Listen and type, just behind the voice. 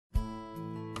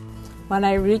When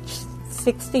I reached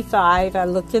 65, I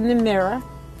looked in the mirror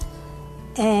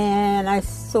and I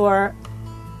saw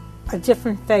a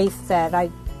different face that I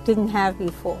didn't have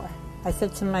before. I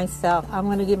said to myself, I'm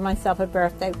going to give myself a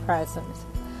birthday present.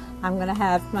 I'm going to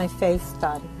have my face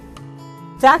done.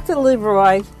 Dr.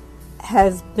 LeRoy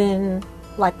has been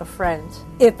like a friend.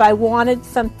 If I wanted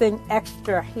something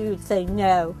extra, he would say,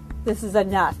 no, this is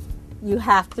enough. You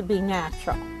have to be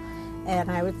natural.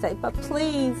 And I would say, but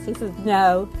please. He says,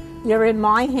 no, you're in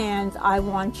my hands. I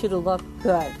want you to look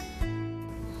good.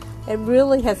 It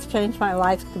really has changed my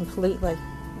life completely.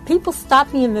 People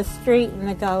stop me in the street and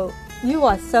they go, you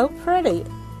are so pretty.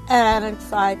 And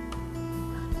it's like,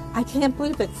 I can't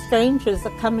believe that strangers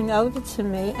are coming over to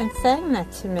me and saying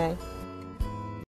that to me.